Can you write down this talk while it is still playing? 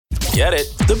Get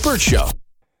it? The Burt Show.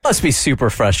 Must be super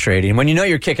frustrating when you know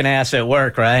you're kicking ass at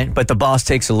work, right? But the boss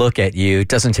takes a look at you,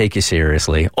 doesn't take you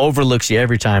seriously, overlooks you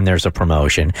every time there's a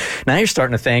promotion. Now you're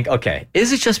starting to think, okay,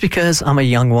 is it just because I'm a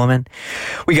young woman?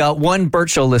 We got one Burt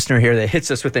Show listener here that hits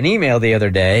us with an email the other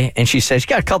day, and she says she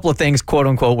got a couple of things, quote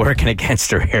unquote, working against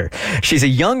her here. She's a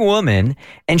young woman,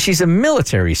 and she's a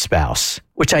military spouse,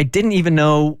 which I didn't even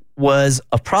know was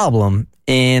a problem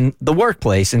in the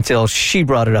workplace until she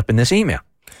brought it up in this email.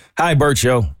 Hi, Burt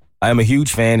Show. I am a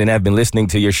huge fan and have been listening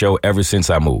to your show ever since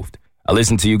I moved. I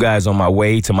listen to you guys on my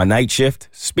way to my night shift.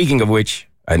 Speaking of which,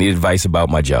 I need advice about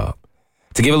my job.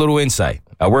 To give a little insight,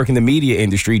 I work in the media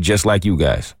industry just like you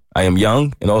guys. I am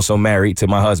young and also married to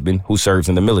my husband who serves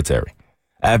in the military.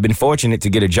 I have been fortunate to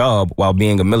get a job while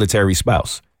being a military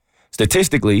spouse.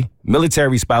 Statistically,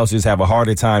 military spouses have a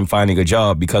harder time finding a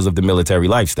job because of the military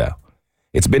lifestyle.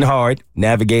 It's been hard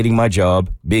navigating my job,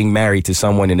 being married to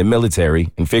someone in the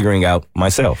military, and figuring out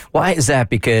myself. Why is that?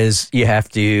 Because you have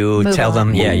to tell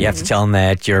them, you have to tell them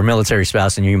that you're a military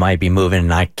spouse and you might be moving,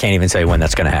 and I can't even say when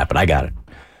that's going to happen. I got it.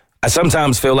 I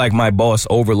sometimes feel like my boss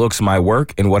overlooks my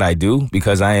work and what I do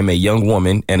because I am a young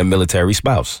woman and a military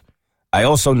spouse. I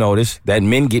also notice that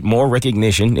men get more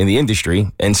recognition in the industry,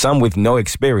 and some with no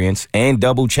experience and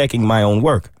double-checking my own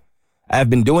work. I've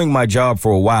been doing my job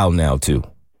for a while now, too.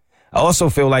 I also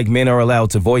feel like men are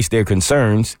allowed to voice their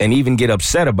concerns and even get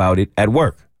upset about it at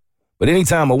work. But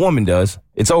anytime a woman does,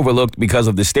 it's overlooked because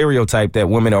of the stereotype that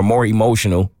women are more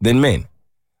emotional than men.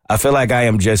 I feel like I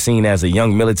am just seen as a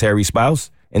young military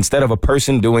spouse instead of a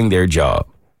person doing their job.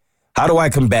 How do I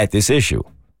combat this issue?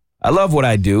 I love what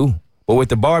I do, but with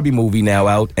the Barbie movie now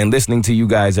out and listening to you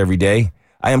guys every day,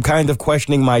 I am kind of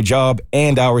questioning my job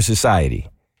and our society.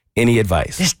 Any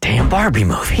advice? This damn Barbie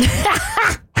movie.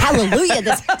 Hallelujah,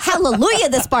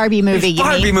 this Barbie movie.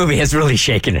 Barbie movie has really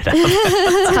shaken it up.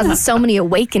 It's causing so many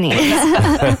awakenings.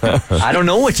 I don't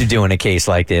know what to do in a case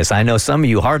like this. I know some of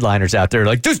you hardliners out there are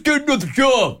like, just get another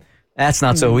job. That's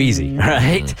not so easy,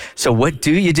 right? So what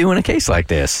do you do in a case like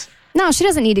this? No, she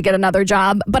doesn't need to get another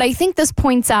job. But I think this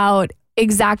points out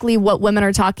exactly what women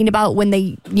are talking about when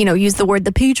they, use the word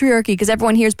the patriarchy, because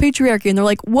everyone hears patriarchy and they're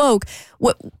like, woke.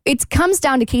 It comes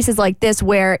down to cases like this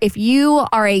where if you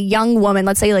are a young woman,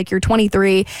 let's say like you're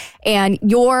 23 and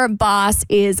your boss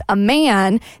is a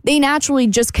man, they naturally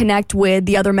just connect with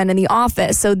the other men in the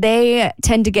office. So they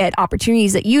tend to get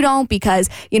opportunities that you don't because,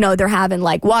 they're having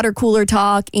like water cooler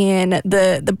talk in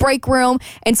the break room.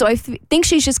 And so I think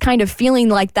she's just kind of feeling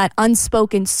like that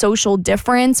unspoken social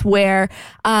difference where,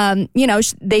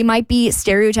 they might be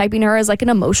stereotyping her as like an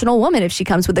emotional woman if she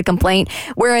comes with a complaint,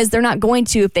 whereas they're not going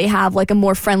to if they have like a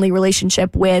more friendly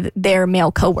relationship with their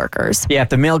male coworkers. Yeah, if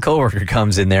the male coworker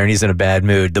comes in there and he's in a bad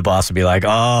mood, the boss will be like,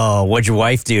 oh, what'd your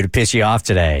wife do to piss you off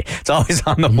today? It's always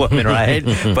on the woman, right?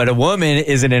 But a woman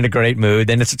isn't in a great mood,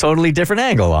 then it's a totally different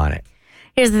angle on it.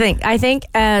 Here's the thing. I think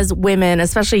as women,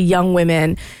 especially young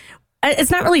women,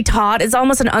 it's not really taught. It's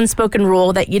almost an unspoken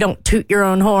rule that you don't toot your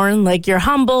own horn. Like, you're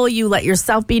humble, you let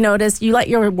yourself be noticed, you let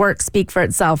your work speak for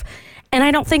itself. And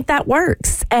I don't think that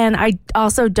works. And I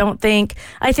also I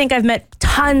think I've met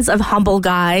tons of humble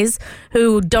guys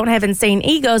who don't have insane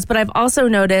egos, but I've also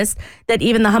noticed that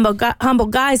even the humble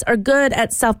guys are good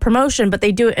at self-promotion, but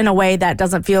they do it in a way that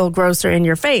doesn't feel gross or in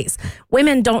your face.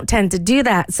 Women don't tend to do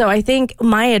that. So I think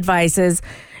my advice is,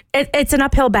 it's an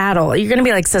uphill battle. You're going to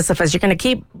be like Sisyphus. You're going to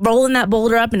keep rolling that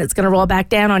boulder up and it's going to roll back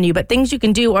down on you. But things you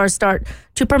can do are start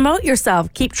to promote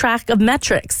yourself. Keep track of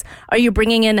metrics. Are you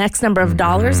bringing in X number of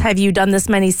dollars? Have you done this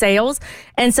many sales?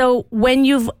 And so when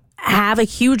you have a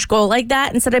huge goal like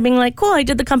that, instead of being like, cool, I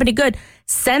did the company good,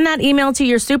 send that email to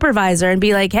your supervisor and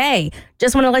be like, hey,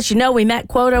 just want to let you know we met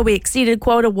quota, we exceeded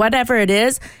quota, whatever it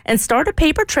is, and start a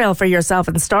paper trail for yourself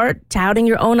and start touting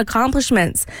your own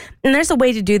accomplishments. And there's a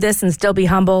way to do this and still be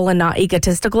humble and not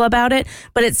egotistical about it,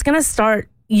 but it's going to start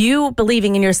you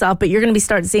believing in yourself, but you're going to be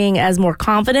start seeing as more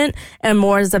confident and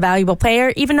more as a valuable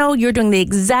player. Even though you're doing the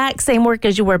exact same work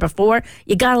as you were before,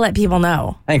 you got to let people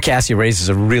know. I think Cassie raises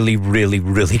a really, really,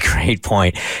 really great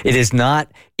point. It is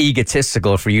not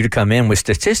egotistical for you to come in with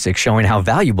statistics showing how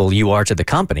valuable you are to the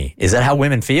company. Is that how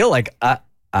women feel? Like,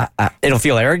 it'll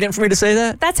feel arrogant for me to say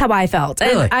that? That's how I felt.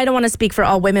 Really? And I don't want to speak for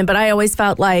all women, but I always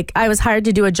felt like I was hired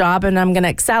to do a job and I'm going to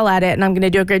excel at it and I'm going to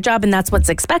do a great job and that's what's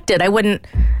expected.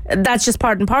 That's just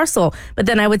part and parcel. But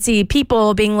then I would see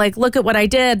people being like, look at what I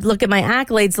did, look at my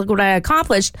accolades, look what I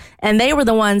accomplished. And they were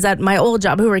the ones at my old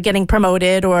job who were getting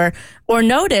promoted or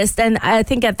noticed. And I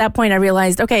think at that point I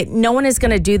realized, okay, no one is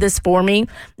going to do this for me.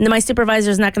 And my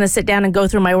supervisor is not going to sit down and go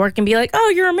through my work and be like, oh,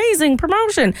 you're amazing,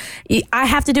 promotion. I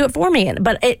have to do it for me.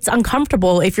 But it's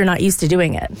uncomfortable if you're not used to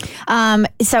doing it.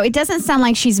 So it doesn't sound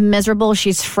like she's miserable.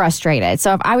 She's frustrated.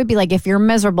 So if I would be like, if you're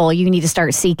miserable, you need to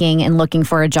start seeking and looking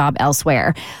for a job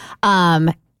elsewhere.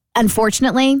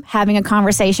 Unfortunately, having a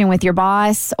conversation with your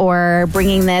boss or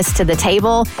bringing this to the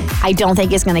table, I don't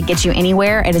think is going to get you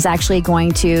anywhere. It is actually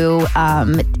going to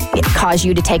cause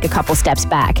you to take a couple steps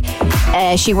back.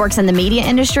 She works in the media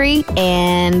industry,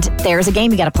 and there's a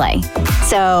game you got to play.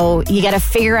 So you got to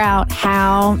figure out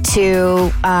how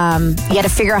to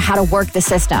work the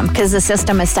system, because the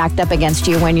system is stacked up against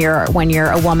you when you're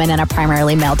a woman in a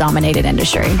primarily male-dominated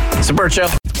industry. It's a Burt Show.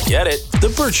 Get it?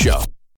 The Burt Show.